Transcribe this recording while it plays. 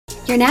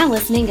You're now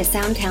listening to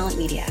Sound Talent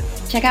Media.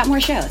 Check out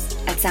more shows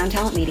at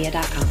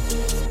soundtalentmedia.com.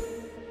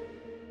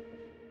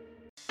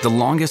 The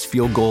longest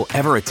field goal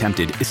ever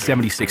attempted is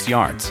 76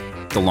 yards.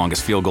 The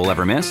longest field goal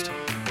ever missed?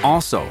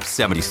 Also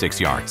 76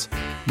 yards.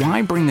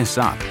 Why bring this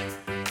up?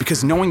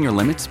 Because knowing your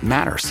limits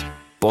matters,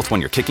 both when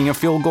you're kicking a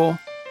field goal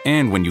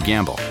and when you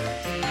gamble.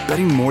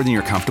 Betting more than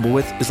you're comfortable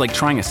with is like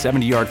trying a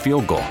 70-yard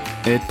field goal.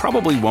 It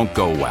probably won't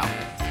go well.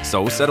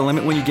 So set a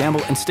limit when you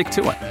gamble and stick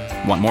to it.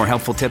 Want more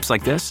helpful tips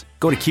like this?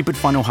 Go to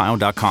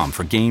keepitfunohio.com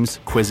for games,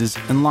 quizzes,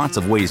 and lots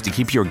of ways to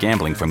keep your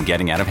gambling from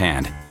getting out of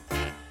hand.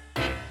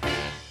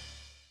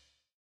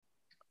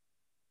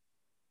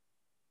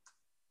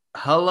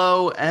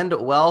 Hello and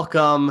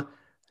welcome.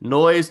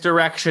 Noise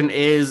Direction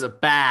is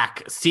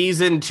back.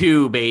 Season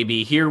 2,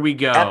 baby. Here we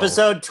go.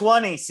 Episode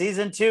 20,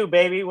 season 2,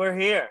 baby. We're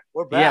here.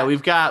 We're back. Yeah,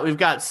 we've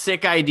got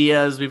sick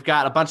ideas. We've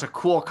got a bunch of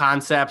cool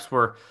concepts.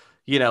 We're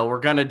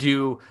gonna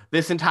do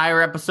this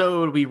entire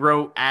episode. We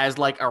wrote as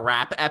like a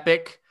rap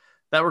epic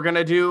that we're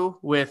gonna do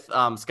with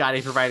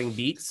Scotty providing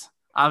beats,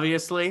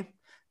 obviously.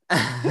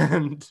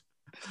 And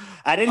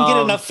I didn't get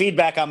enough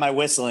feedback on my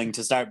whistling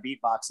to start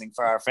beatboxing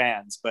for our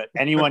fans, but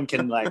anyone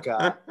can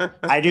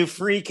I do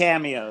free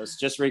cameos,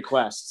 just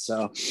request.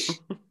 So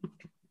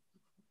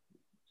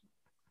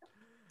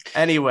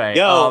anyway, do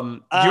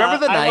you remember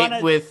the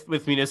night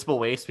with Municipal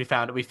Waste?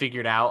 We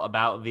figured out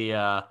about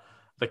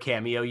the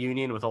cameo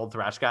union with Old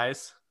Thrash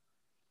Guys.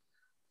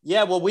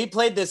 Yeah, well, we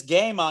played this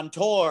game on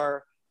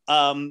tour.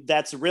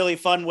 That's a really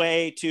fun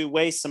way to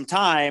waste some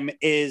time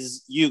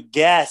is you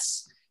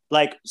guess,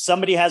 like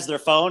somebody has their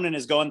phone and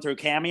is going through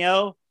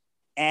Cameo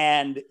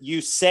and you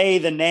say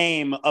the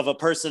name of a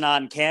person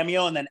on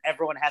Cameo and then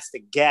everyone has to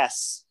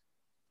guess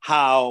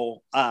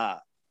how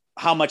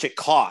much it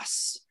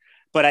costs.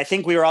 But I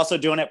think we were also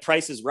doing it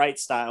Price is Right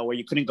style where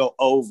you couldn't go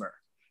over.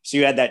 So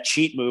you had that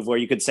cheat move where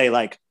you could say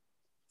like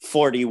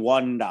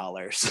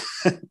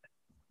 $41.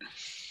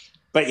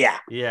 But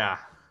yeah.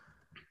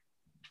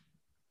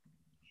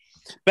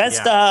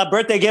 Best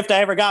birthday gift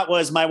I ever got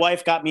was my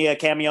wife got me a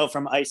cameo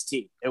from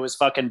Ice-T. It was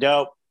fucking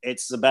dope.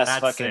 It's the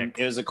best. That's sick.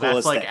 It was the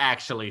coolest thing. That's like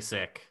actually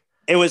sick.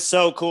 It was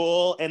so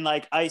cool. And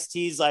like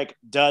Ice-T's like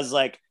does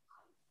like,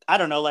 I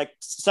don't know, like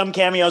some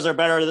cameos are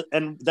better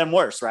than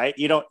worse, right?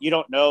 You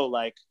don't know,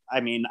 like, I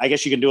mean, I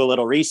guess you can do a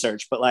little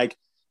research, but like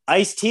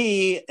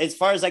Ice-T, as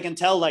far as I can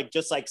tell, like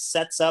just like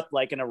sets up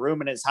like in a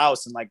room in his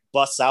house and like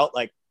busts out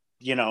like,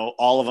 you know,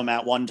 all of them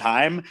at one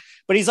time,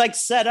 but he's like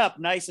set up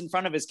nice in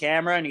front of his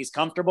camera and he's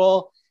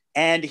comfortable.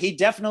 And he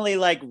definitely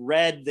like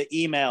read the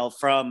email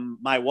from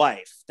my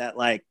wife that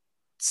like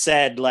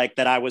said like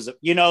that I was,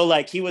 you know,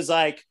 like he was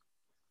like,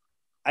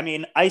 I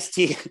mean,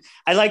 Ice-T,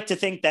 I like to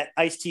think that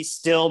Ice-T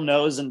still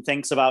knows and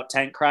thinks about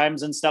tank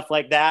crimes and stuff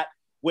like that,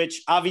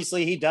 which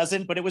obviously he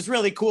doesn't, but it was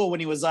really cool when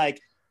he was like,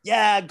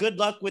 yeah, good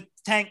luck with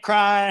tank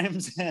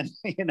crimes. And,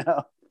 you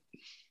know.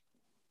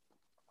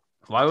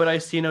 Why would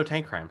Ice-T know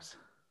tank crimes?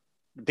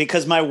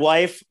 Because my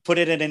wife put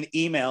it in an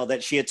email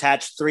that she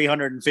attached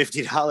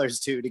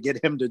 $350 to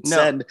get him to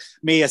send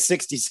me a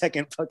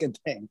 60-second fucking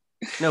thing.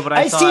 No, but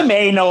Ice-T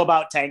may know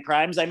about tank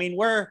crimes. I mean,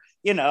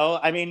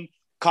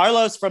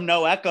 Carlos from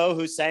No Echo,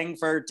 who sang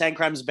for Tank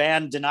Crimes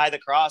band Deny the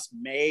Cross,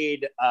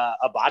 made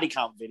a body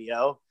count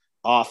video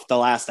off the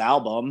last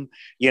album.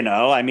 You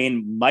know, I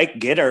mean, Mike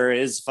Gitter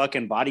is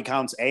fucking body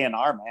counts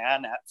A&R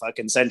man at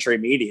fucking Century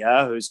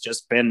Media, who's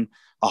just been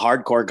a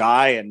hardcore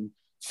guy and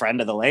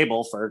friend of the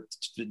label for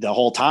the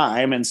whole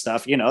time and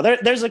stuff. You know,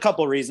 there's a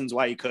couple reasons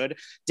why you could.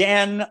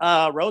 Dan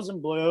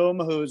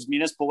Rosenblum, who's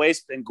Municipal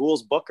Waste and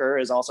Ghoul's booker,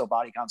 is also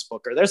body counts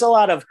booker. There's a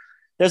lot of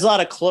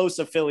close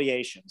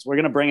affiliations. We're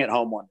going to bring it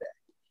home one day.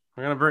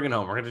 We're going to bring it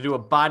home. We're going to do a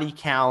body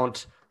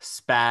count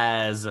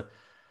spaz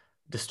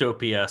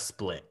dystopia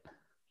split.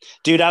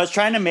 Dude, I was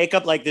trying to make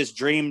up like this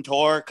dream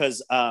tour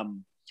because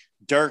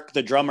Dirk,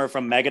 the drummer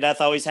from Megadeth,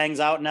 always hangs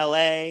out in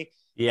LA.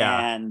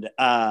 Yeah. And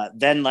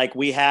then like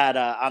we had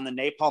on the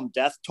Napalm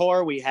Death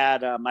tour, we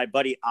had my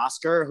buddy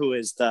Oscar, who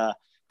is the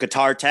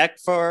guitar tech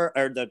or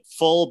the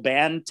full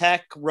band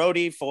tech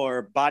roadie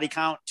for Body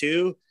Count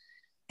 2.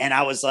 And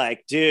I was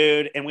like,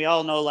 dude, and we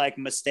all know like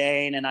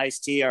Mustaine and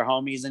Ice-T are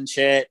homies and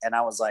shit. And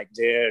I was like,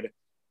 dude,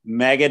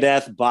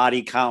 Megadeth,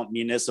 Body Count,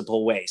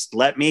 Municipal Waste.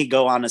 Let me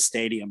go on a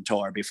stadium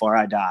tour before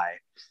I die.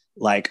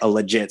 Like a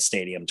legit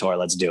stadium tour.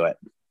 Let's do it.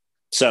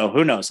 So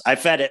who knows? I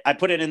fed it. I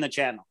put it in the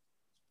channel.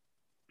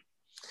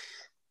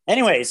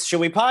 Anyways, should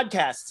we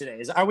podcast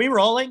today? Are we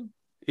rolling?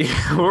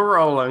 Yeah, we're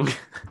rolling.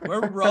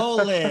 We're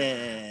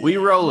rolling. We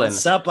rolling.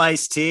 What's up,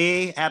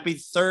 Ice-T? Happy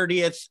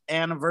 30th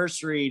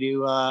anniversary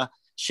to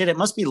shit. It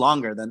must be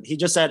longer than he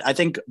just said. I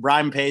think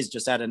Rhyme Pays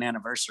just had an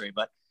anniversary,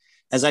 but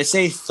as I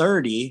say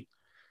 30,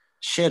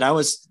 shit, I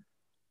was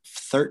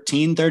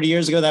 30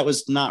 years ago. That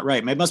was not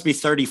right. It must be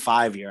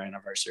 35-year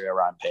anniversary of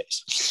Rhyme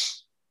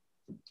Pays.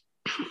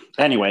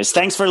 Anyways,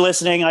 thanks for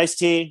listening,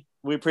 Ice-T.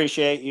 We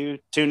appreciate you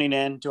tuning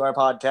in to our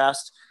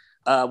podcast.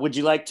 Would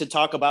you like to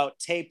talk about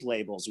tape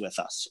labels with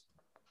us?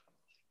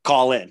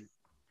 Call in.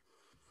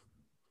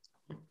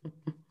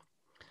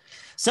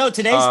 So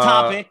today's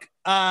topic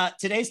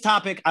today's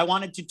topic, I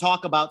wanted to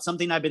talk about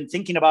something I've been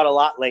thinking about a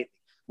lot lately.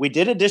 We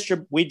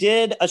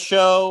did a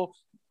show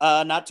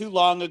not too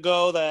long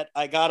ago that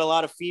I got a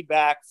lot of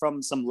feedback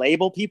from some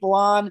label people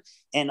on.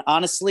 And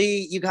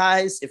honestly, you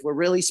guys, if we're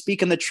really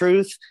speaking the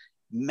truth,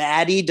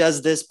 Maddie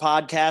does this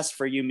podcast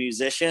for you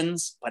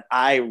musicians, but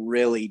I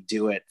really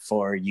do it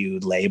for you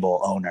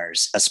label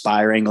owners,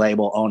 aspiring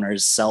label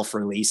owners,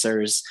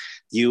 self-releasers.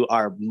 You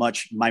are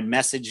my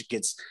message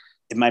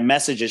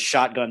is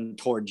shotgun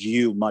towards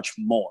you much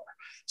more.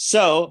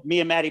 So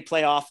me and Maddie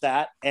play off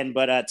that.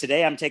 But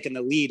today I'm taking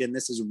the lead, and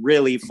this is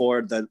really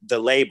for the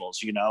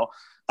labels, you know.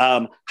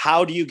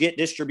 How do you get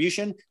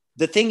distribution?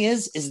 The thing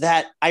is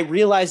that I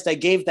realized I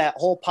gave that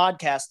whole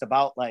podcast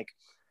about like,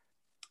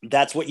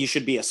 that's what you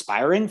should be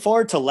aspiring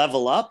for to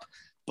level up.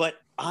 But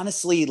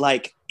honestly,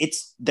 like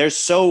there's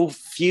so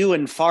few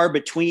and far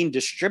between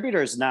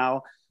distributors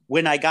now.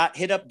 When I got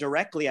hit up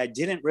directly, I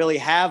didn't really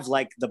have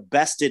like the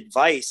best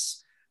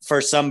advice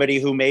for somebody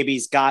who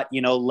maybe's got,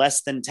 you know,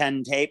 less than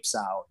 10 tapes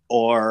out,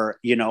 or,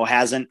 you know,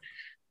 hasn't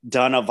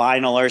done a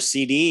vinyl or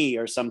CD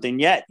or something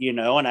yet, you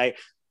know. And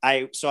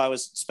so I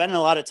was spending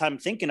a lot of time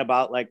thinking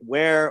about like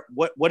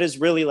what is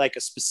really like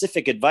a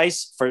specific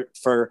advice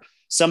for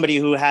somebody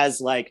who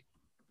has like,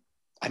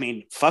 I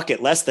mean, fuck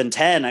it, less than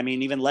 10. I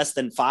mean, even less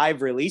than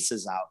 5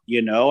 releases out,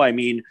 you know? I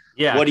mean,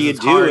 yeah, what do you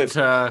do if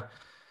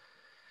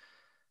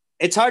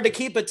it's hard to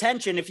keep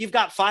attention if you've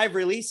got 5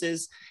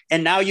 releases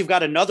and now you've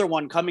got another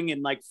one coming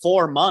in like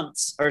 4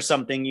 months or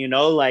something, you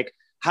know, like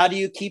how do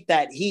you keep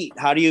that heat?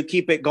 How do you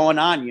keep it going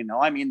on? You know,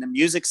 I mean, the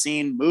music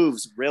scene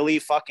moves really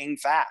fucking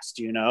fast,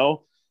 you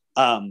know?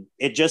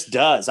 It just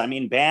does. I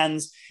mean,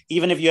 bands,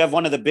 even if you have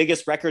one of the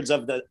biggest records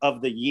of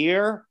the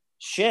year,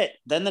 shit,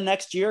 then the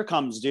next year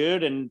comes,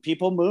 dude, and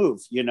people move,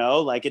 you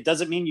know, like it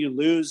doesn't mean you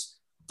lose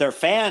their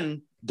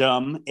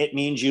fandom. It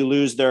means you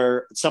lose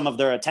some of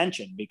their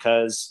attention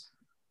because,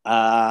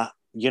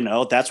 you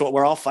know, that's what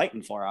we're all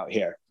fighting for out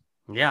here.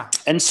 Yeah.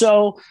 And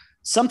so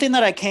something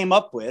that I came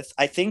up with,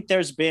 I think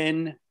there's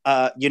been,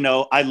 you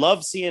know, I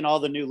love seeing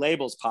all the new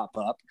labels pop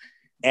up.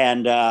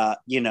 And,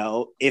 you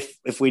know,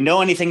 if we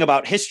know anything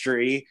about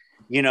history,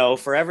 you know,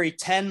 for every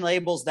 10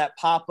 labels that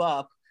pop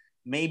up,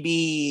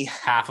 maybe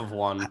half of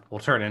one will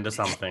turn into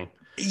something.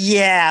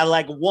 Yeah,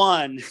 like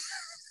one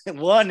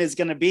is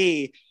going to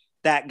be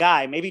that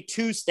guy. Maybe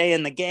 2 stay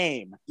in the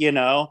game, you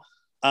know,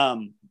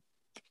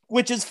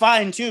 which is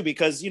fine too,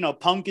 because, you know,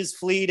 punk is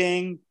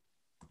fleeting,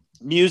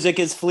 music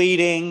is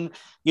fleeting.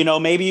 You know,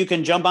 maybe you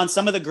can jump on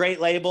some of the great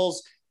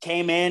labels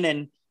came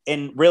in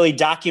and really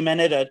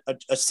documented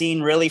a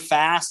scene really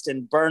fast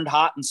and burned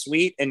hot and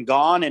sweet and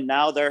gone. And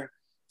now they're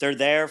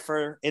there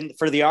for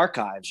the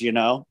archives, you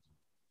know?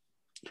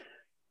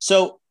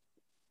 So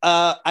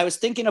I was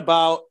thinking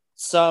about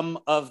some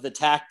of the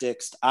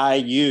tactics I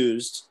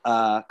used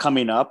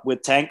coming up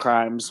with Tank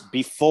Crimes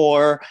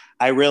before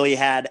I really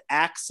had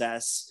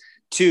access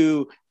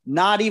to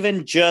not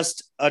even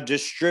just a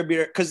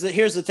distributor. Because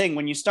here's the thing,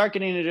 when you start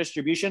getting into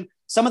distribution,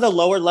 some of the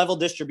lower level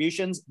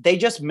distributions, they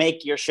just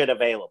make your shit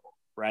available,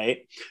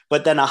 right?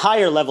 But then a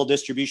higher level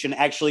distribution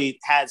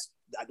actually has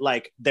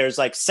like, there's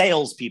like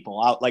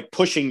salespeople out like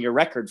pushing your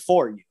record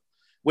for you,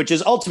 which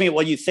is ultimately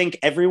what you think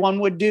everyone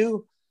would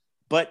do.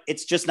 But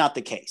it's just not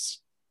the case.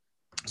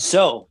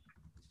 So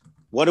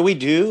what do we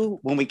do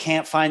when we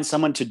can't find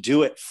someone to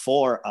do it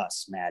for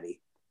us, Maddie?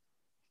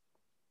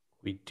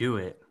 We do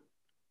it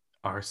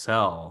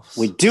ourselves.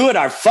 We do it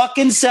our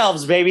fucking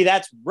selves, baby.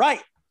 That's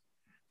right.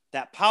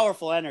 That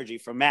powerful energy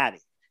from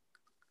Maddie.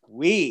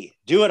 We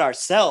do it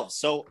ourselves.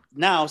 So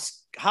now,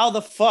 how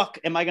the fuck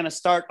am I going to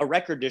start a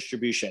record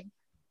distribution?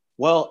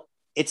 Well,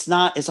 it's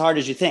not as hard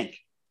as you think.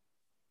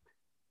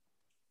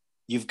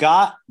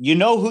 You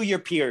know who your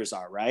peers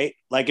are, right?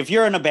 Like if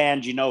you're in a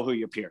band, you know who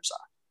your peers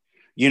are.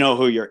 You know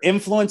who your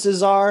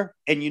influences are,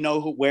 and you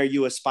know where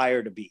you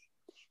aspire to be.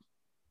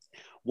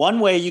 One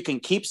way you can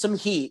keep some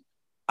heat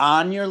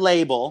on your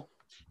label,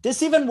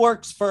 this even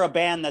works for a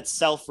band that's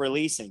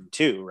self-releasing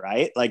too,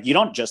 right? Like you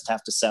don't just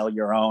have to sell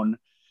your own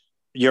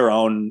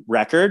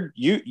record.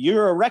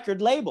 You're a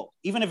record label,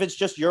 even if it's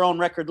just your own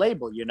record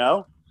label, you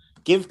know?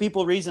 Give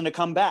people reason to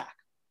come back.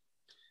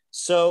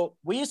 So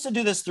we used to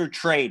do this through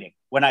trading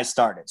when I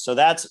started. So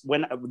that's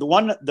when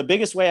the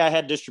biggest way I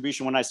had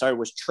distribution when I started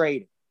was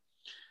trading.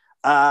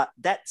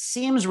 That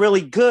seems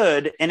really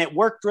good. And it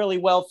worked really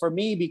well for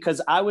me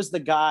because I was the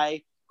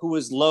guy who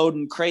was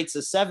loading crates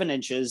of 7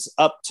 inches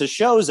up to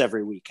shows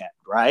every weekend.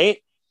 Right.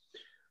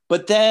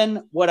 But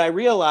then what I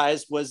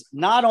realized was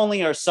not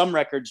only are some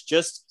records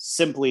just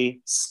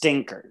simply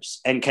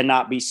stinkers and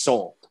cannot be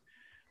sold.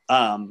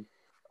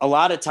 A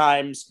lot of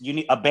times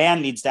a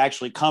band needs to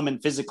actually come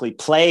and physically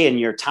play in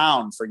your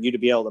town for you to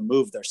be able to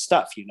move their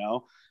stuff, you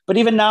know, but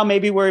even now,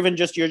 maybe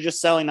you're just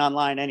selling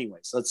online anyway.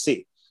 So let's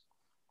see.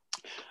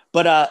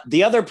 But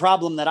the other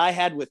problem that I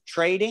had with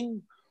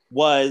trading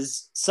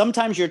was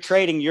sometimes you're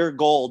trading your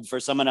gold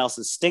for someone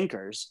else's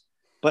stinkers,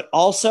 but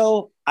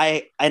also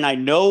I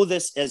know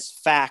this as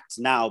fact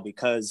now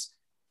because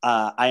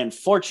I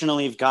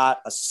unfortunately have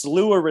got a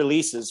slew of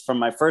releases from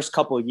my first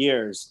couple of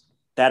years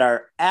that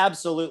are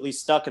absolutely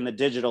stuck in the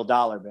digital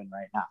dollar bin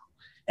right now.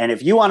 And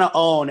if you want to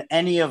own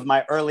any of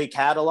my early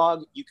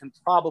catalog, you can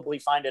probably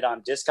find it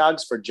on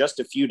Discogs for just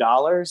a few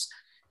dollars.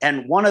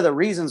 And one of the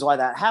reasons why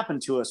that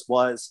happened to us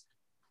was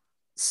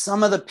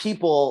some of the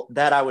people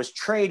that I was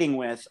trading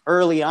with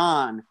early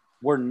on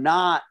were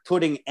not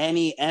putting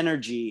any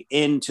energy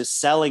into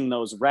selling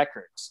those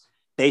records.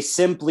 They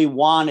simply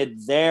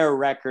wanted their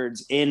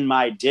records in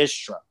my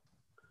distro,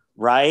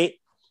 right?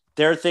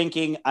 They're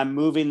thinking, I'm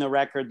moving the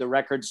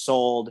record's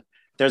sold.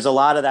 There's a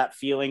lot of that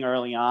feeling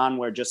early on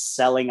where just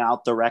selling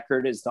out the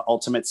record is the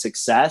ultimate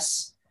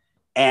success.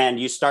 And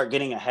you start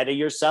getting ahead of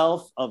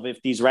yourself of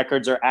if these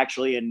records are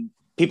actually in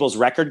people's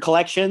record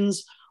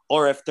collections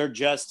or if they're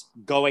just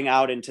going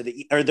out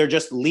or they're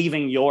just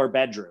leaving your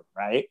bedroom,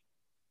 right?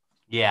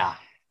 Yeah.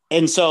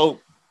 And so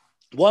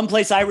one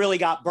place I really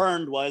got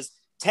burned was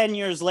 10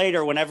 years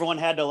later when everyone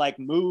had to like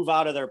move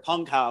out of their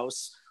punk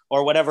house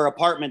or whatever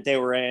apartment they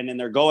were in and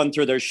they're going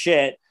through their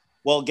shit.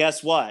 Well,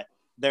 guess what?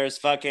 There's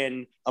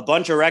fucking a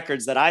bunch of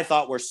records that I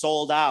thought were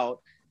sold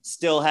out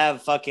still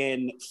have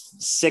fucking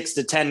 6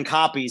 to 10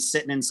 copies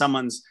sitting in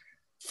someone's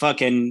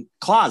fucking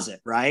closet,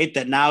 right?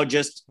 That now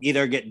just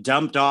either get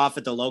dumped off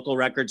at the local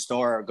record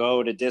store or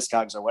go to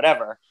Discogs or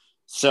whatever.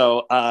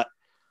 So,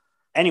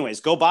 anyways,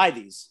 go buy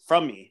these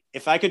from me.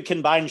 If I could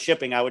combine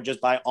shipping, I would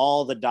just buy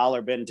all the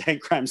Dollar Bin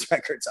Tank Crimes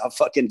records off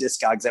fucking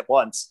Discogs at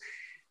once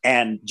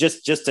and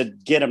just to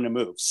get them to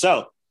move.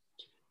 So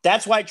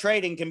that's why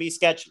trading can be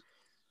sketchy.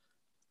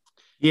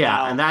 Yeah,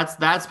 now, and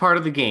that's part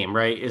of the game,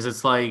 right? Is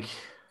it's like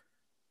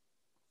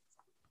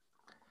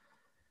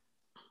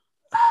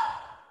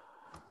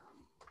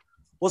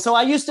well, so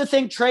I used to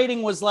think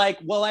trading was like,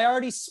 well, I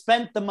already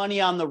spent the money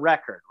on the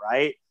record,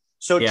 right?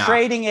 So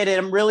trading it, and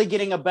I'm really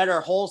getting a better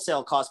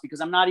wholesale cost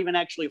because I'm not even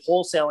actually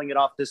wholesaling it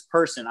off this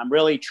person. I'm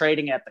really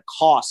trading at the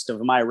cost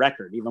of my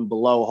record, even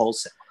below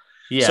wholesale.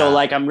 Yeah. So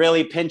like I'm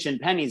really pinching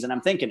pennies and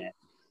I'm thinking it.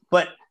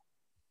 But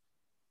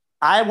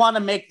I want to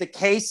make the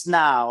case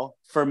now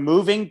for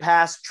moving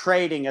past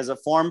trading as a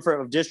form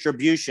of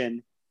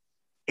distribution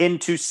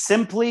into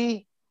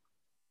simply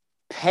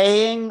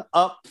paying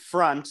up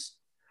front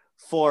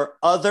for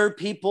other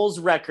people's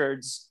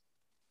records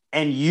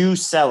and you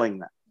selling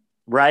them,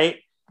 right?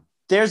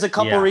 There's a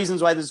couple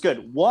reasons why this is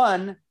good.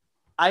 One,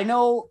 I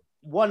know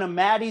one of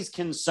Maddie's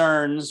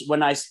concerns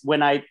when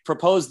I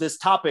proposed this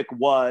topic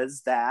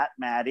was that,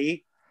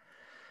 Maddie.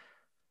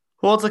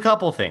 Well, it's a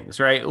couple things,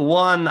 right?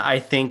 One, I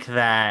think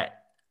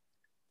that,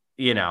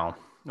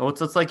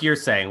 it's like you're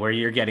saying where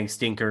you're getting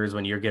stinkers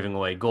when you're giving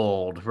away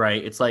gold,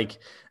 right? It's like,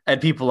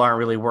 and people aren't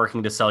really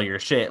working to sell your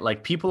shit.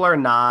 Like people are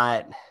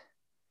not,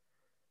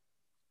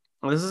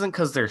 well, this isn't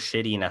because they're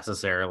shitty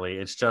necessarily.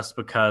 It's just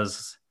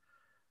because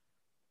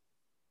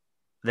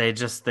they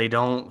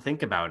don't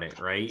think about it,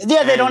 right?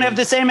 Yeah, they don't have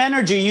the same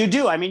energy you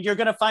do. I mean, you're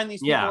going to find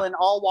these people in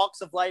all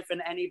walks of life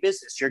in any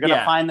business. You're going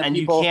to find the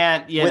people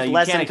with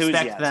less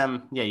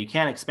enthusiasm. You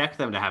can't expect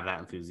them to have that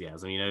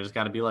enthusiasm. You just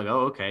got to be like,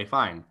 oh, okay,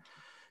 fine.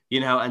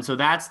 And so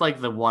that's like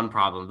the one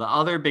problem. The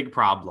other big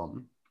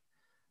problem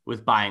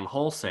with buying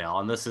wholesale,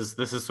 and this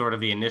is sort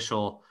of the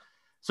initial.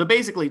 So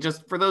basically,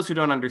 just for those who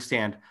don't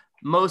understand,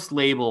 most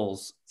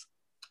labels,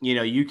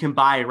 you can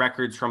buy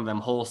records from them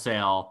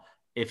wholesale.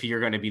 If you're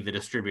going to be the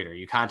distributor,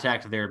 you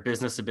contact their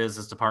business to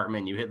business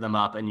department, you hit them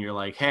up and you're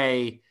like,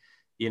 hey,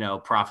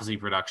 Prophecy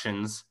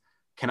Productions,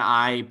 can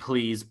I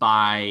please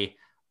buy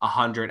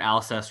 100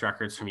 Alcest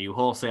records from you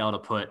wholesale to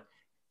put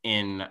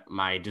in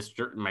my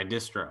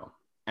distro?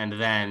 And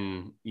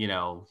then,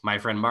 my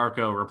friend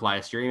Marco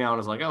replies to your email and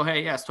is like, oh,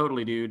 hey, yes,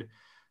 totally, dude.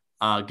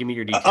 Give me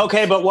your details.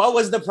 Okay. But what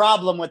was the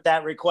problem with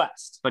that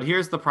request? But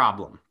here's the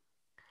problem.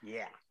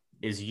 Yeah.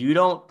 Is you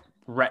don't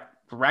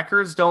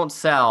records don't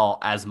sell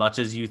as much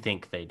as you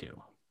think they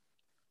do.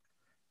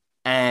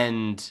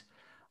 And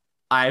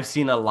I've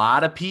seen a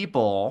lot of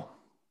people,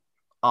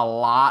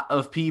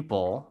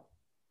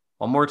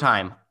 one more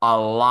time, a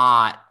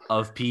lot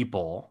of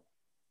people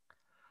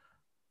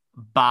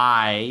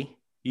buy,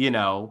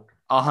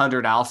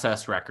 100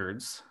 Alcest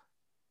records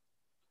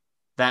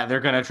that they're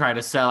going to try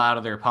to sell out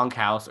of their punk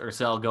house or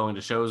sell going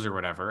to shows or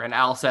whatever. And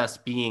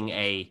Alcest being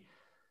a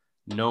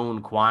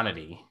known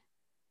quantity,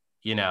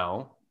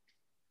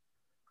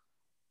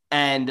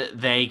 and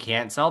they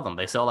can't sell them.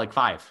 They sell like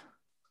 5.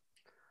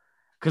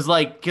 Cause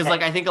I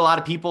think a lot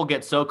of people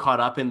get so caught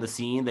up in the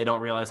scene, they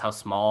don't realize how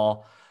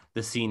small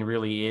the scene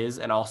really is.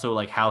 And also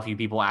like how few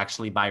people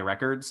actually buy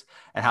records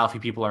and how few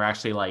people are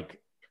actually like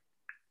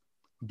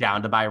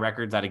down to buy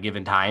records at a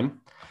given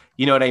time.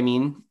 You know what I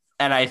mean?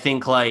 And I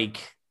think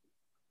like,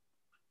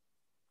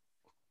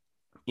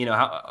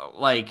 how,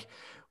 like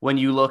when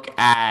you look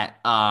at,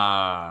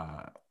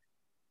 I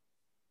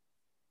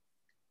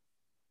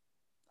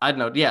don't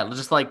know. Yeah.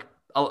 Just like,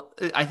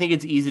 I think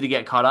it's easy to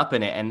get caught up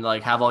in it and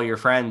like have all your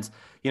friends,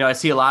 I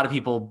see a lot of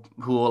people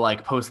who will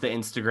like post the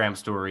Instagram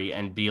story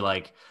and be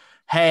like,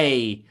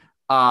 hey,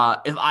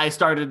 if I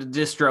started a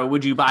distro,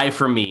 would you buy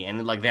from me?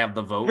 And like, they have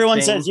the vote.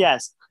 Everyone says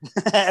yes.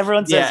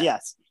 Everyone says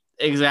yes.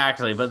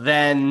 Exactly. But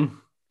then,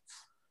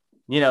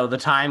 the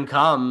time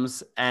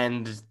comes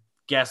and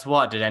guess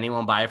what? Did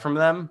anyone buy from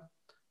them?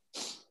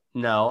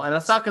 No. And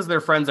that's not because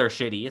their friends are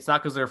shitty. It's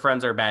not because their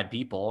friends are bad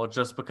people. It's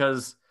just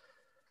because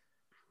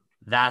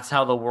that's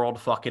how the world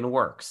fucking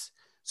works.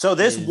 So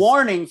this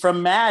warning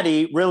from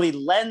Maddie really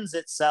lends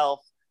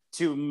itself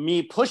to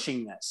me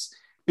pushing this,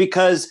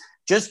 because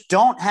just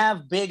don't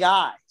have big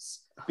eyes.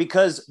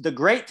 Because the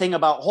great thing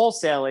about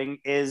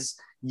wholesaling is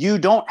you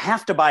don't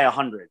have to buy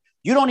 100.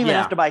 You don't even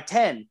have to buy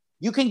 10.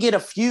 You can get a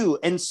few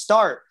and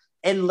start.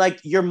 And like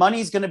your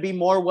money's going to be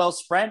more well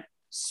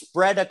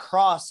spread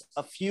across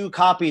a few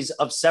copies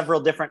of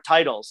several different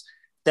titles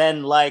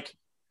than like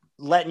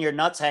letting your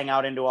nuts hang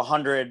out into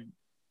 100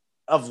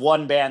 of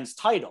one band's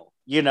title,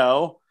 you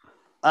know?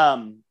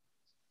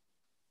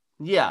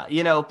 Yeah,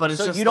 you know, but it's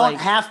so just you don't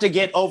have to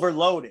get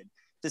overloaded.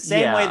 The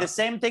same way, the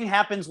same thing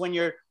happens when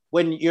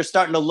you're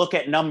starting to look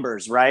at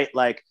numbers, right?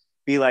 Like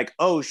be like,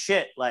 oh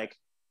shit, like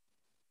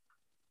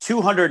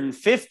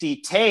 250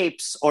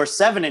 tapes or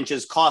 7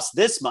 inches cost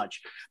this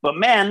much, but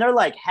man, they're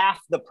like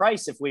half the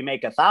price if we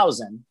make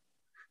 1,000.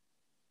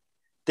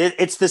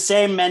 It's the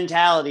same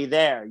mentality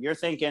there. You're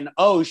thinking,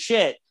 oh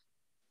shit,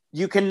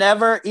 you can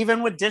never,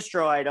 even with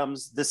distro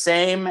items, the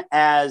same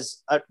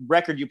as a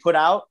record you put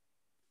out,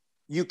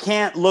 you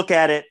can't look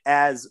at it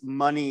as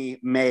money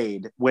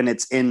made when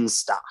it's in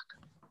stock.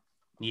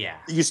 Yeah.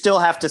 You still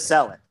have to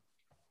sell it.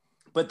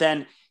 But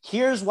then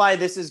here's why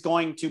this is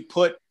going to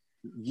put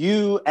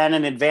you at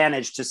an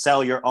advantage to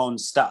sell your own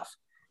stuff.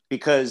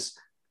 Because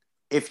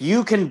if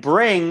you can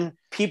bring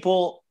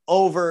people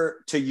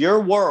over to your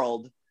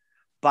world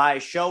by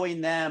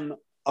showing them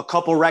a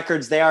couple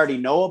records they already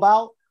know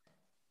about,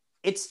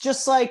 it's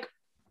just like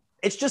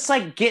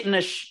getting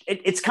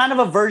it's kind of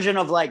a version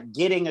of like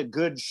getting a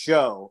good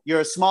show.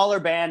 You're a smaller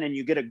band and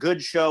you get a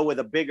good show with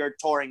a bigger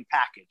touring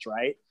package,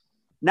 right?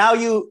 Now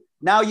you've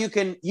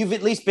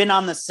at least been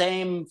on the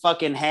same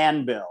fucking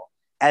handbill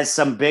as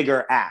some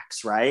bigger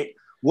acts, right?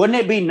 Wouldn't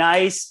it be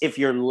nice if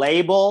your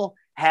label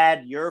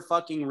had your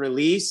fucking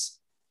release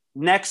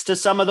next to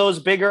some of those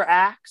bigger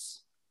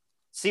acts?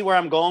 See where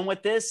I'm going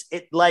with this?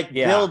 It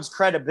builds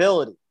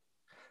credibility.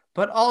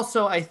 But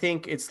also, I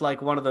think it's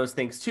like one of those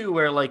things too,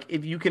 where like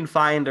if you can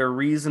find a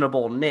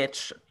reasonable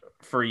niche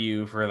for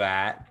you for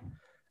that,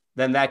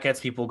 then that gets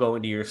people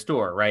going to your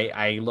store, right?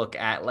 I look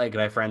at like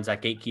my friends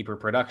at Gatekeeper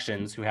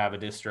Productions who have a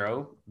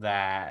distro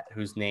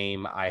whose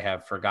name I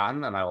have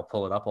forgotten, and I will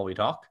pull it up while we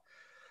talk.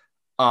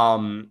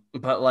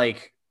 But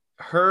like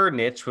her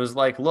niche was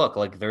like, look,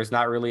 like there's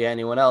not really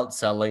anyone else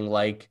selling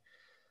like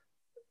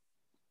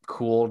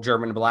cool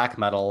German black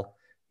metal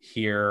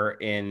here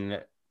in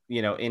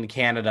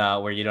Canada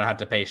where you don't have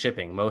to pay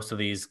shipping. Most of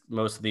these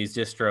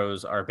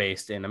distros are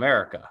based in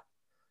America,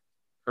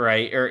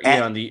 right? Or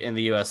in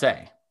the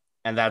USA,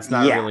 and that's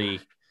not really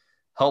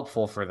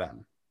helpful for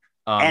them.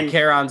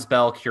 Charon's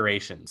Bell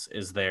Curations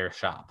is their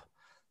shop,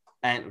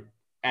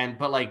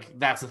 but like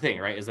that's the thing,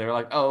 right? Is they're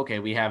like, oh, okay,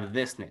 we have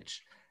this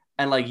niche,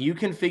 and like you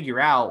can figure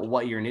out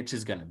what your niche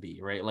is going to be,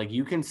 right? Like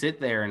you can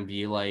sit there and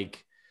be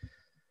like,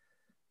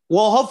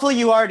 well, hopefully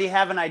you already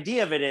have an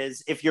idea of it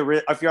is if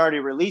you're already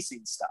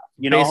releasing stuff,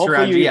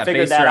 hopefully you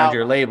figured that out.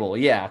 Your label.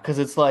 Yeah. Cause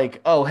it's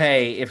like, oh,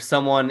 hey, if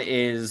someone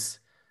is,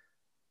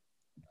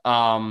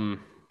 if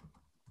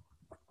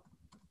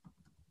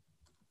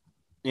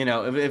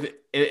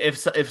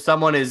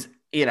someone is,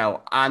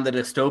 on the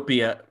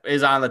Dystopia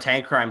is on the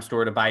Tank Crime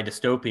store to buy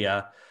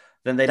Dystopia,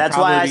 then that's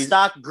why I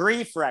stock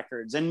Grief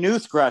records and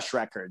Noothgrush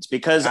records,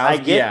 because I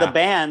get the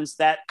bands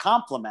that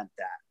complement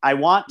that. I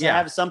want to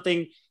have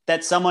something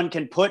that someone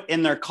can put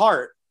in their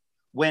cart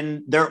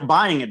when they're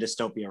buying a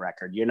Dystopia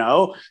record,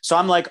 So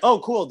I'm like, oh,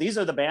 cool. These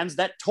are the bands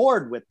that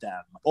toured with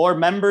them or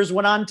members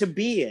went on to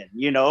be in,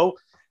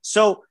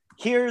 So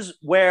here's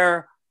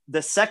where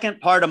the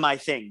second part of my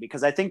thing,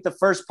 because I think the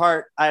first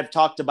part I've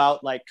talked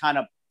about, like kind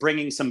of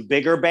bringing some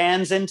bigger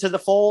bands into the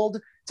fold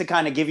to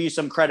kind of give you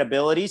some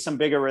credibility, some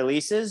bigger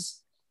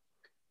releases.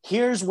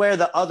 Here's where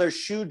the other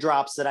shoe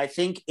drops that I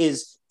think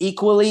is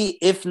equally,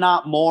 if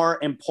not more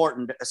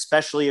important,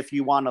 especially if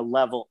you want to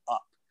level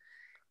up.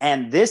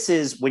 And this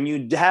is when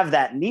you have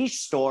that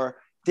niche store,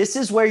 this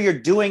is where you're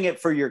doing it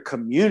for your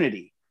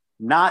community,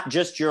 not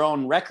just your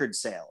own record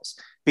sales.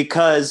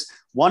 Because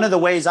one of the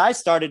ways I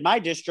started my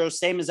distro,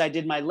 same as I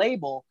did my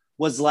label,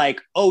 was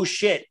like, oh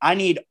shit, I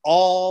need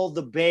all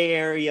the Bay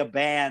Area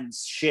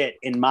bands shit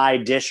in my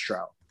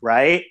distro,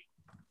 right?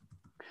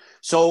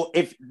 So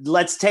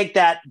let's take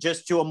that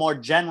just to a more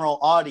general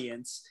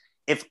audience.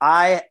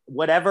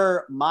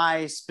 Whatever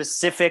my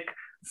specific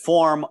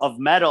form of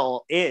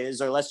metal is,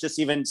 or let's just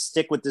even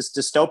stick with this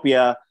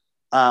Dystopia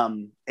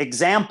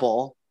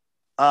example,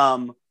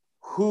 I've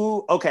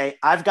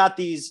got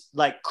these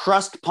like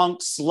crust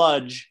punk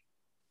sludge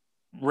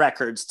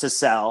records to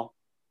sell.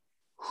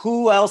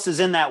 Who else is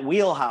in that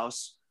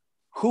wheelhouse?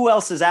 Who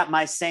else is at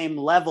my same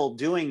level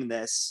doing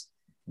this?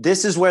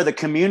 This is where the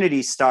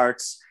community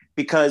starts,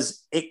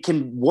 because it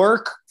can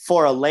work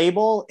for a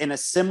label in a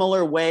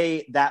similar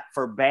way that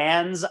for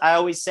bands, I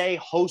always say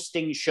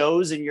hosting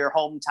shows in your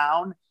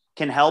hometown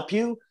can help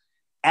you.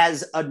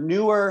 As a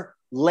newer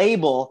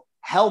label,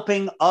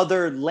 helping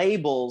other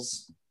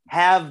labels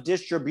have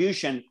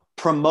distribution,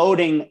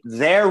 promoting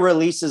their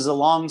releases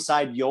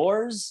alongside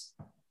yours.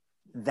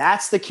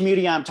 That's the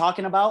community I'm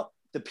talking about.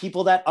 The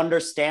people that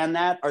understand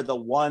that are the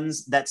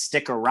ones that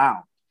stick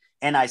around.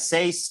 And I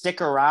say stick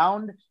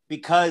around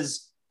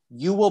because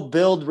you will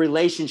build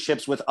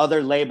relationships with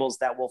other labels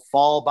that will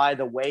fall by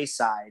the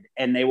wayside,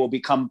 and they will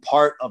become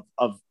part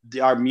of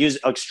our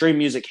music, extreme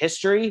music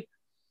history.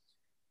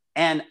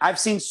 And I've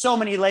seen so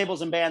many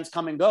labels and bands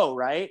come and go,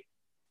 right?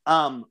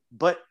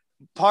 But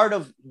part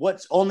of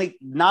what's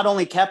not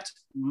only kept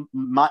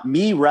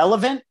me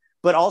relevant,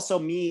 but also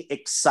me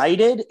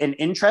excited and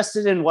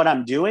interested in what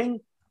I'm doing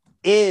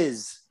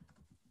is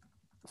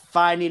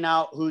finding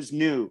out who's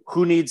new,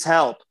 who needs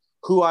help,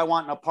 who I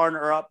want to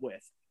partner up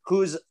with,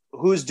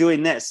 who's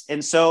doing this.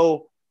 And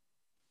so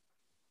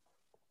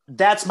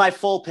that's my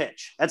full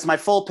pitch. That's my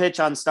full pitch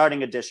on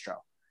starting a distro.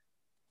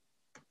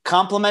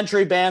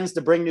 Complementary bands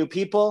to bring new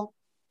people,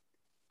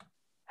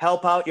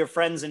 help out your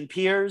friends and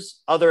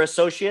peers, other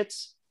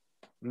associates,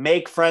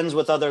 make friends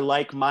with other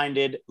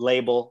like-minded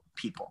label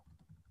people.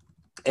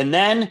 And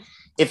then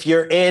if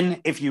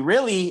you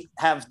really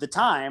have the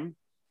time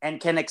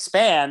and can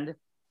expand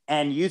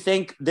and you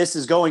think this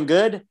is going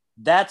good,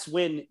 that's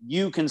when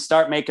you can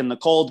start making the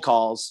cold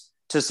calls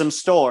to some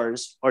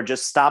stores or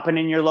just stopping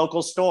in your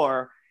local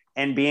store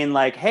and being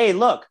like, hey,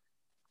 look,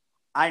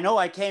 I know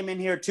I came in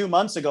here 2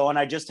 months ago and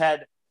I just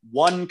had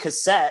one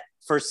cassette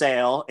for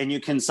sale and you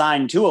can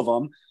sign 2 of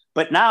them.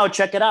 But now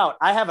check it out.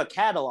 I have a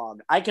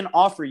catalog. I can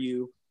offer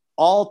you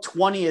all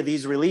 20 of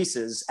these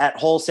releases at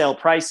wholesale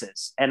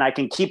prices, and I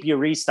can keep you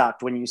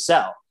restocked when you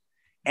sell.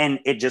 And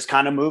it just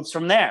kind of moves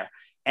from there.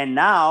 And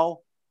now,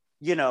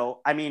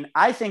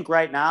 I think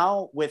right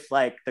now with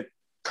like the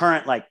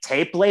current like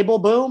tape label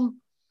boom,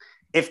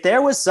 if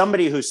there was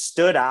somebody who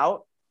stood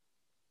out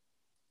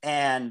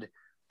and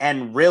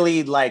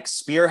really like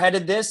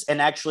spearheaded this and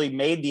actually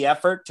made the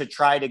effort to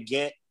try to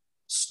get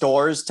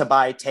stores to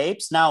buy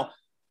tapes. Now,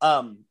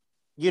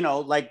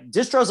 like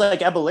distros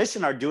like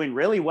Ebullition are doing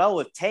really well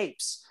with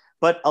tapes,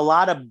 but a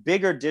lot of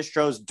bigger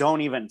distros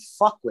don't even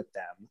fuck with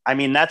them. I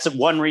mean, that's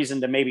one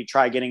reason to maybe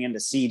try getting into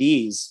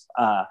CDs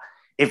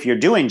if you're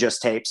doing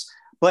just tapes,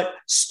 but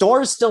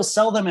stores still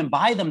sell them and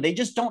buy them. They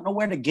just don't know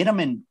where to get them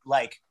in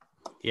like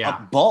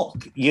a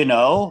bulk,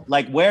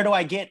 like where do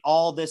I get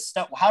all this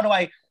stuff? How do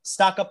I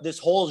stock up this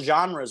whole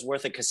genre's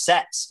worth of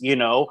cassettes,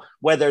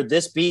 whether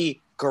this be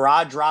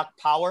garage rock,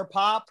 power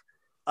pop,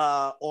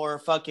 or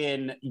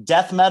fucking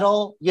death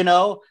metal,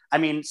 I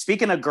mean,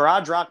 speaking of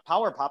garage rock,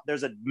 power pop,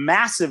 there's a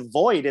massive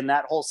void in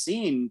that whole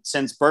scene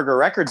since Burger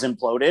Records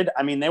imploded.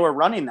 I mean, they were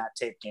running that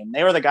tape game.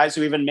 They were the guys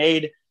who even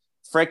made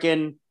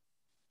freaking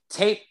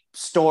Tape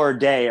Store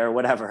Day or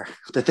whatever,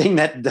 the thing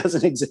that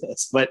doesn't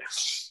exist. But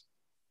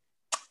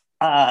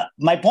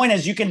my point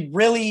is you can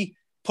really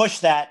push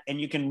that and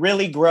you can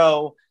really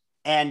grow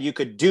and you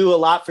could do a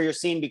lot for your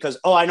scene because,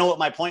 I know what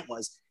my point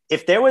was.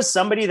 If there was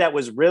somebody that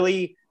was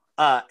really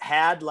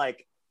had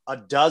like a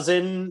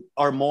dozen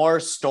or more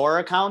store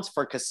accounts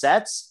for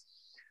cassettes,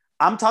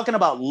 I'm talking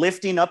about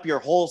lifting up your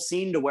whole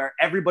scene to where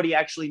everybody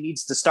actually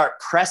needs to start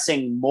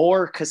pressing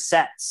more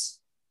cassettes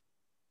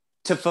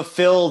to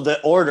fulfill the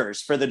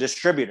orders for the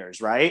distributors,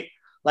 right?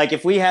 Like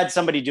if we had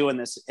somebody doing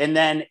this and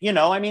then,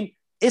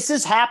 this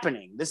is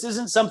happening. This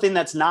isn't something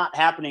that's not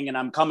happening and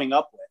I'm coming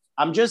up with.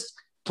 I'm just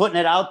putting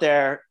it out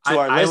there to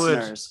our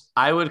listeners.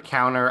 I would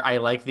counter. I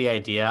like the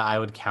idea. I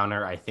would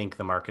counter. I think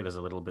the market is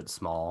a little bit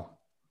small,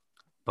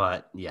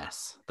 but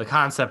yes, the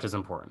concept is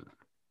important.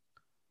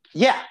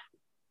 Yeah.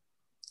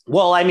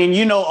 Well, I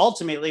mean,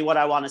 ultimately what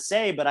I want to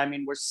say, but I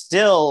mean, we're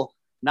still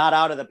not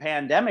out of the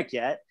pandemic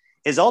yet,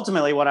 is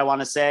ultimately what I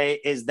want to say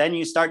is then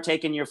you start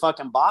taking your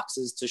fucking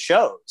boxes to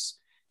shows.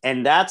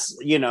 And that's,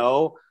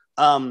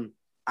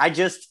 I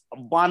just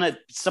want to,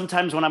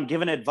 sometimes when I'm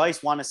giving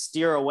advice, want to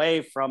steer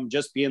away from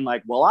just being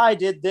like, well, I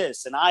did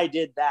this and I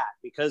did that,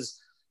 because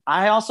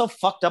I also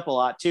fucked up a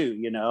lot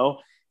too,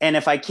 And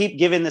if I keep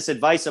giving this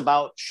advice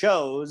about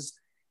shows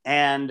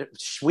and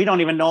we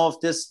don't even know if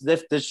this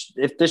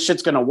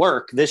shit's going to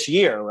work this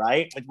year,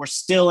 right? Like we're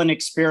still in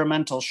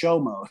experimental show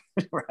mode,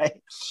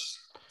 right?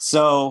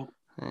 So,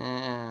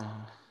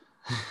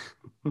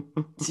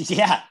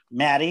 yeah,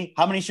 Maddie,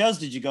 how many shows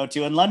did you go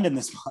to in London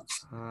this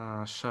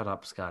month? Shut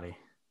up, Scotty.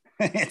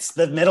 It's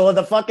the middle of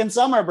the fucking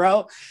summer,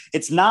 bro.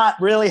 It's not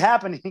really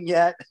happening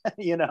yet.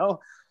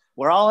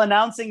 We're all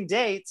announcing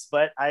dates,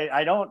 but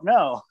I don't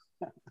know.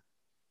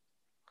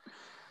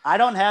 I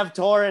don't have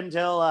tour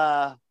until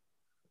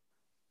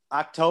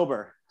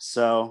October.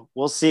 So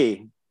we'll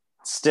see.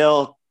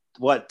 Still,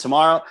 what,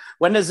 tomorrow?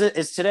 When is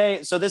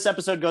today? So this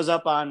episode goes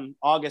up on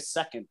August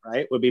 2nd,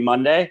 right? Would be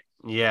Monday.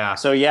 Yeah.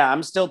 So yeah,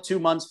 I'm still 2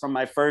 months from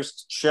my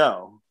first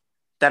show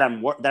that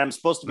I'm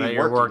supposed to be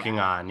working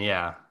on.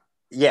 Yeah.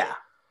 Yeah.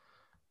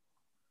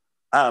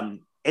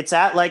 It's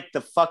at like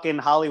the fucking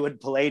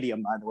Hollywood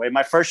Palladium, by the way.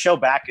 My first show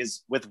back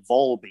is with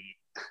Volbeat.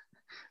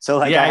 So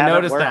like, yeah, I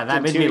noticed that.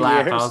 That made me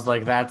laugh. I was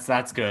like,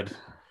 that's good.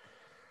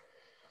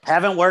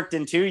 Haven't worked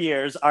in 2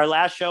 years. Our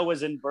last show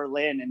was in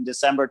Berlin in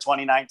December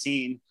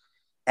 2019.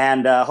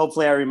 And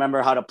hopefully I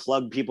remember how to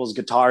plug people's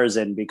guitars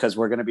in, because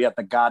we're going to be at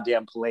the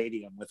goddamn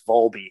Palladium with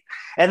Volbeat.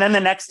 And then the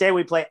next day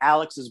we play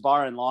Alex's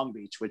Bar in Long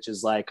Beach, which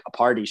is like a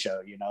party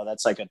show. You know,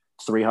 that's like a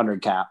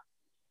 300 cap.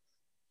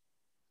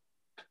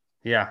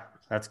 Yeah,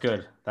 that's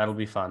good. That'll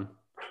be fun.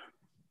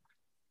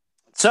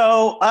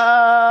 So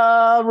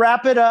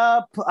wrap it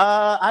up.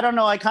 I don't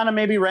know. I kind of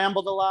maybe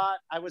rambled a lot.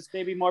 I was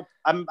maybe more,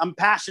 I'm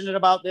passionate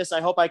about this.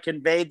 I hope I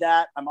conveyed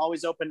that. I'm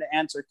always open to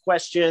answer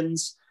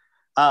questions.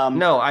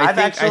 No, I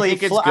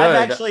think it's good.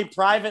 I've actually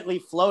privately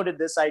floated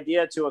this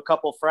idea to a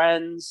couple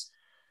friends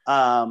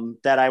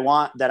that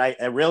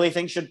I really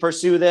think should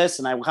pursue this.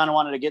 And I kind of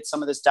wanted to get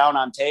some of this down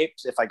on tape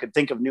if I could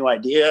think of new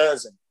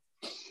ideas.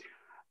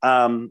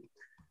 And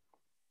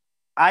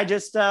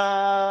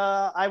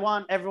I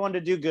want everyone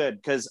to do good,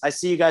 because I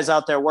see you guys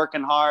out there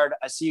working hard.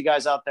 I see you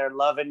guys out there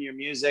loving your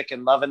music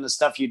and loving the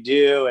stuff you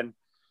do, and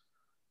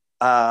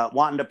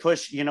wanting to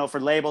push, you know, for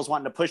labels,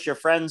 wanting to push your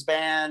friends'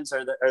 bands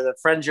or the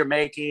friends you're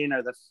making,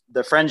 or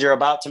the friends you're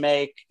about to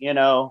make, you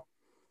know,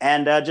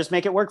 and just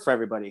make it work for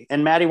everybody.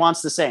 And Maddie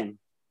wants the same.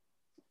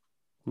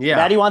 Yeah.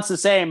 Maddie wants the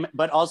same,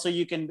 but also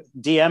you can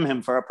DM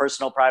him for a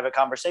personal private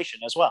conversation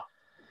as well.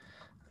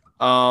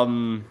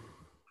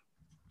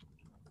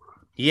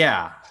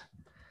 Yeah.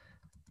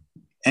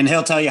 And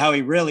he'll tell you how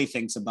he really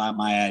thinks about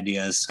my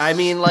ideas. I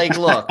mean, like,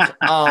 look,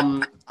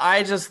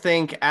 I just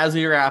think as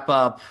we wrap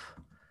up,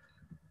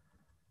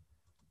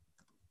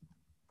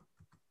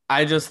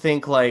 I just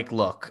think, like,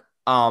 look,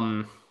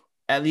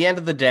 at the end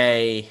of the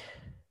day,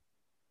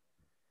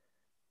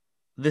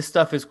 this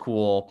stuff is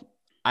cool.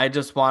 I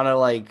just want to,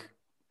 like,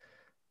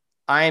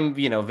 I'm,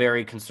 you know,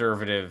 very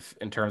conservative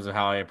in terms of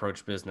how I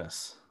approach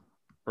business,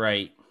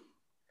 right?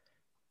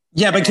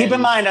 Yeah, but keep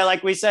in mind,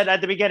 like we said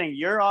at the beginning,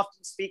 you're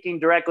often speaking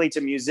directly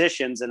to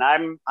musicians, and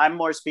I'm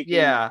more speaking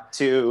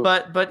to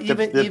but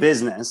even the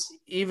business.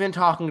 Even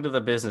talking to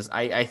the business,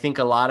 I think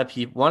a lot of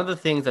people, one of the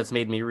things that's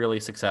made me really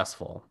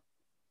successful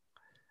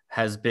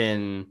has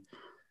been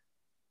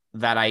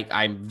that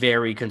I'm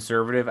very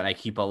conservative, and I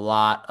keep a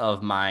lot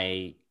of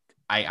I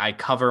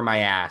cover my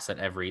ass at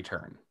every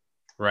turn,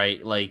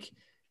 right? Like,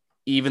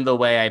 even the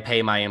way I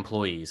pay my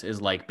employees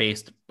is like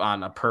based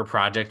on a per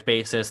project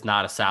basis,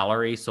 not a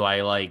salary. So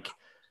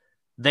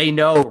they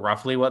know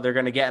roughly what they're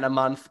going to get in a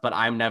month, but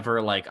I'm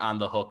never like on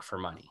the hook for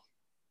money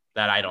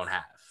that I don't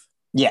have.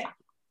 Yeah.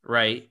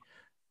 Right.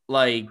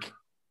 Like,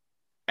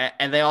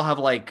 and they all have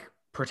like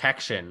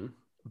protection,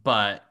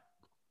 but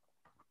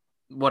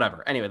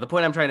whatever. Anyway, the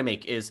point I'm trying to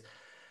make is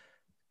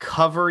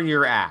cover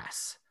your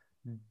ass.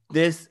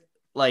 This,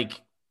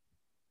 like,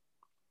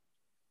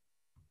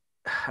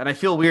 and I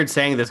feel weird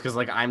saying this because,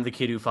 like, I'm the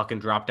kid who fucking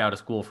dropped out of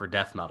school for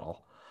death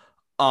metal.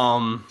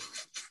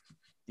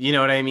 You know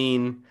what I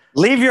mean?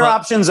 Leave your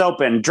options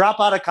open. Drop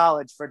out of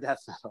college for death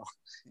metal.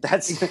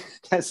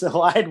 That's a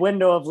wide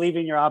window of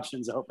leaving your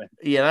options open.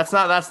 Yeah,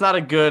 I'm not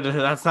a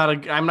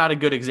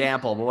good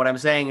example. But what I'm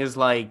saying is,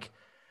 like,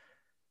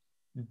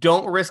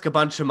 don't risk a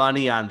bunch of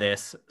money on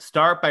this.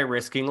 Start by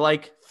risking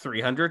like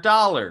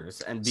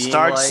 $300 and being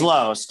start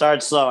slow.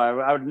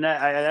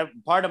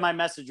 Part of my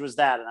message was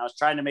that, and I was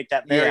trying to make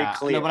that very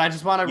clear. No, but I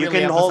just want to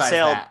really emphasize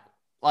that.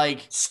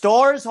 Like,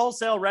 stores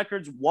wholesale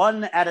records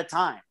one at a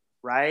time,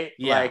 right?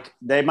 Yeah. Like,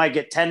 they might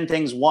get 10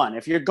 things one.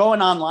 If you're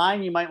going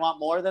online, you might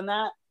want more than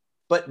that.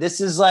 But this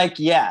is like,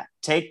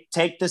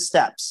 take the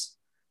steps.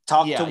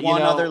 Talk to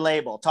one other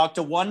label. Talk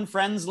to one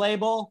friend's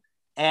label.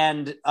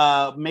 And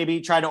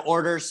maybe try to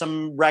order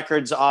some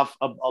records off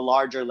of a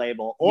larger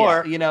label.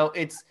 Or, you know,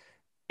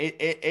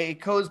 it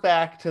goes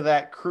back to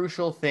that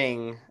crucial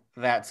thing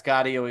that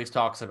Scotty always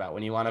talks about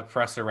when you want to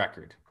press a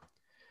record.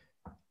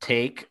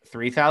 Take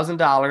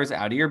 $3,000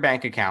 out of your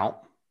bank account,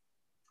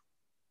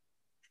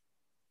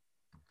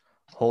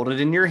 hold it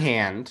in your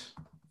hand,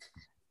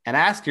 and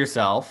ask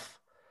yourself,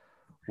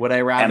 would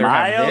I rather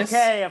have this? Am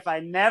I okay if I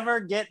never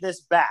get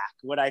this back?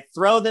 Would I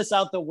throw this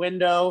out the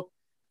window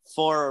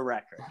for a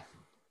record?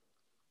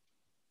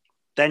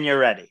 Then you're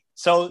ready.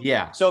 So if you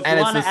want to act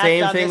on this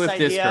idea,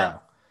 Distro.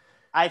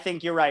 I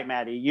think you're right,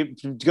 Maddie. You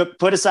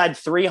put aside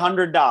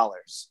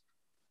 $300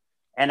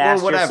 and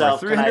ask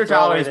yourself,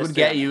 $300 would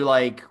get you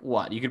like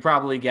what? You could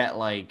probably get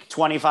like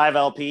 25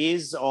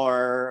 LPs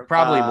or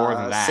probably more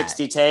than that.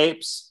 60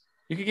 tapes.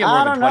 You could get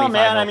more than 25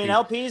 man. LPs. I mean,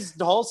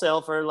 LPs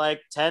wholesale for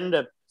like 10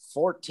 to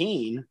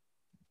 14.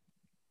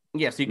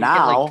 Yeah, so you can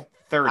get like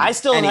 30. I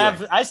still have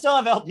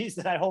LPs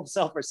that I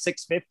wholesale for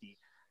 $650.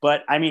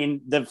 But I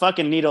mean, the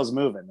fucking needle's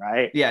moving,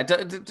 right? Yeah.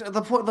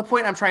 The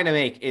point I'm trying to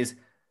make is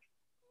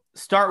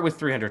start with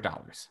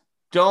 $300.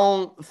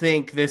 Don't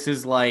think this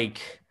is like,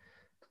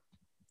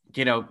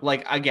 you know,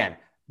 like, again,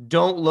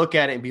 don't look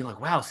at it and be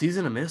like, wow,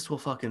 Season of Mist will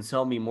fucking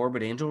sell me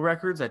Morbid Angel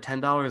records at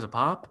 $10 a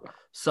pop.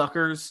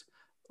 Suckers.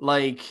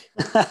 Like,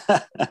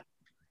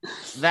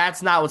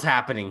 that's not what's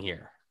happening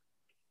here.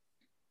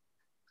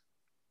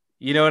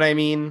 You know what I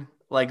mean?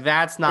 Like,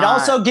 that's not. It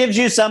also gives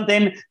you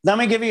something. Let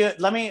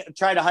me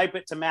try to hype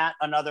it to Matt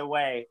another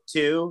way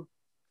too.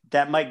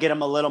 That might get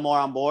him a little more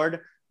on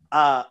board.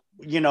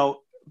 You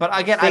know, But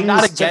again, I'm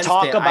not things against to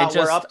talk it. about.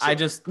 We're up to. I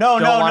just No.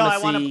 don't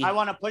I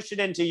want to push it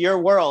into your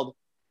world.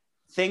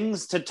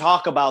 Things to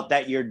talk about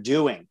that you're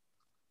doing.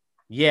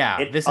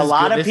 Yeah, a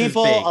lot of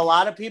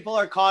people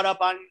are caught up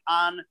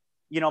on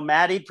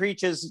Maddie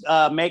preaches,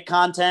 make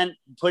content,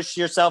 push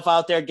yourself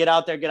out there, get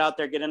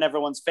in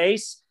everyone's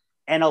face.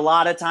 And a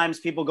lot of times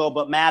people go,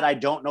 but Matt, I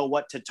don't know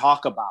what to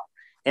talk about.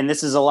 And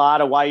this is a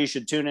lot of why you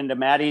should tune into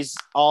Maddie's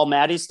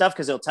stuff,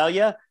 because he'll tell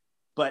you.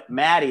 But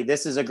Maddie,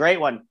 this is a great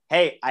one.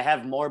 Hey, I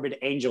have Morbid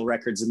Angel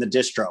records in the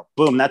distro.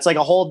 Boom. That's like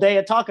a whole day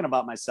of talking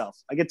about myself.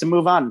 I get to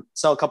move on,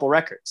 sell a couple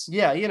records.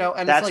 Yeah,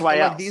 and that's it's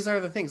why these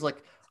are the things.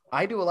 Like,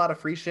 I do a lot of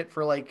free shit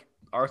for like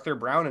Arthur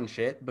Brown and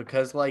shit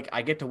because like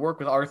I get to work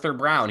with Arthur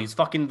Brown. He's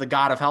fucking the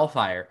god of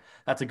Hellfire.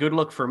 That's a good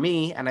look for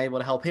me, and I'm able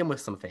to help him with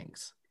some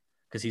things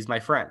because he's my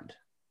friend.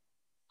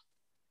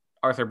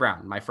 Arthur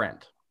Brown, my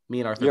friend. Me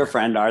and Arthur. Your Brown.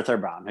 friend Arthur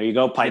Brown, who you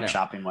go pipe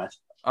shopping with.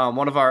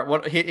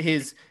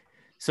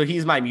 So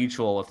he's my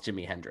mutual with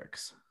Jimi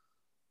Hendrix.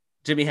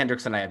 Jimi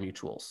Hendrix and I have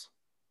mutuals.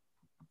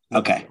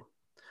 Okay.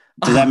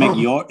 Does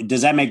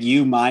that make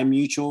you my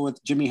mutual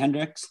with Jimi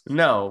Hendrix?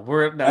 No,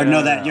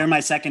 you're my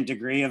second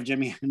degree of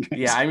Jimi Hendrix.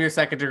 Yeah, I'm your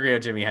second degree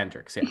of Jimi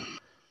Hendrix. Yeah.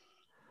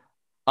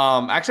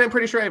 Actually, I'm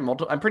pretty sure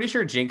I'm pretty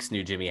sure Jinx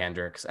knew Jimi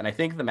Hendrix, and I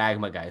think the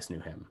Magma guys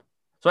knew him.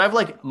 So I have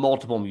like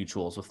multiple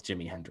mutuals with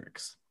Jimi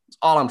Hendrix. That's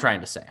all I'm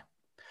trying to say.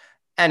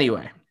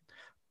 Anyway,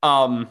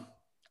 I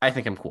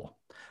think I'm cool.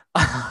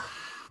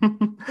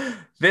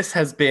 This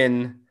has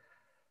been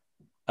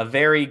a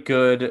very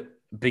good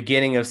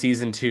beginning of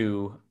season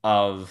 2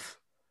 of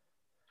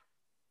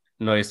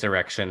Noise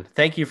Direction.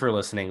 Thank you for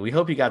listening. We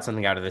hope you got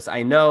something out of this.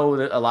 I know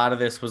that a lot of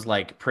this was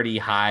like pretty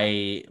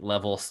high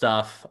level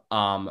stuff,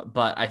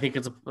 but I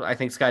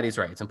think Scotty's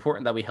right. It's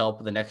important that we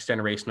help the next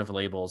generation of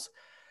labels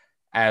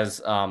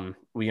as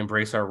we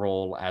embrace our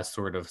role as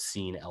sort of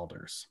scene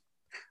elders.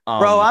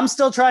 Bro, I'm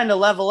still trying to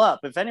level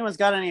up. If anyone's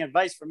got any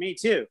advice for me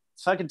too,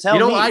 fucking tell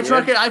me.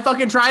 I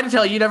fucking try to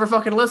tell you, you never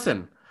fucking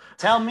listen.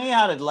 Tell me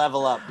how to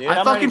level up, dude.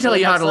 I fucking tell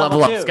you how to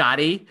level up,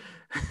 Scotty.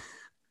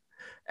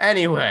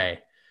 Anyway,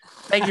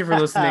 thank you for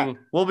listening.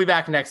 We'll be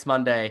back next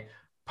Monday.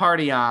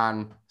 Party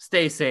on.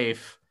 Stay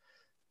safe.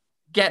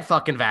 Get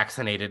fucking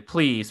vaccinated,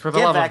 please, for the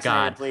love of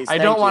God. Please. I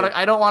don't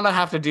want to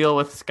have to deal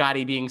with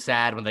Scotty being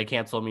sad when they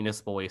cancel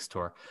Municipal Waste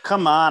Tour.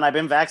 Come on, I've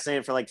been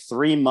vaccinated for like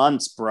 3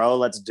 months, bro.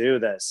 Let's do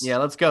this. Yeah,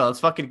 let's go. Let's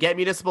fucking get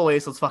Municipal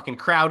Waste. Let's fucking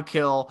crowd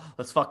kill.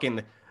 Let's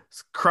fucking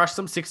crush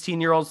some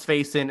 16-year-olds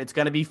face in. It's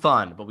gonna be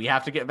fun, but we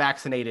have to get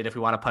vaccinated if we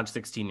want to punch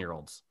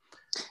 16-year-olds.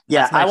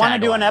 Yeah, I want to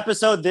do an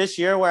episode this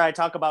year where I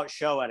talk about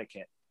show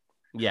etiquette.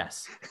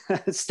 Yes.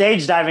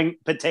 Stage diving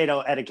potato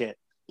etiquette.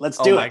 Let's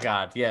do it. Oh my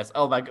God. Yes.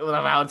 Oh my God.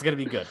 Wow. It's going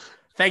to be good.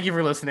 Thank you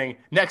for listening.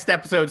 Next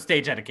episode,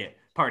 stage etiquette.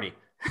 Party.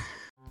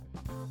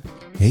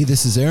 Hey,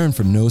 this is Aaron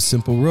from No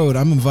Simple Road.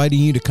 I'm inviting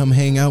you to come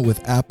hang out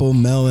with Apple,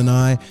 Mel, and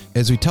I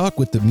as we talk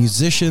with the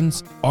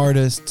musicians,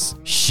 artists,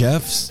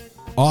 chefs,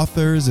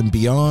 authors, and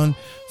beyond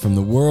from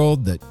the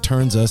world that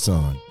turns us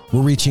on. We're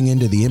reaching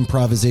into the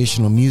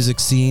improvisational music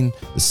scene,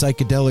 the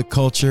psychedelic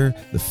culture,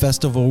 the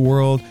festival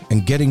world,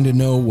 and getting to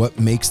know what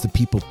makes the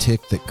people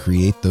tick that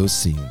create those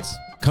scenes.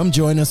 Come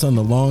join us on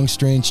the long,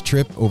 strange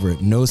trip over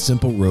at No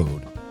Simple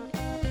Road.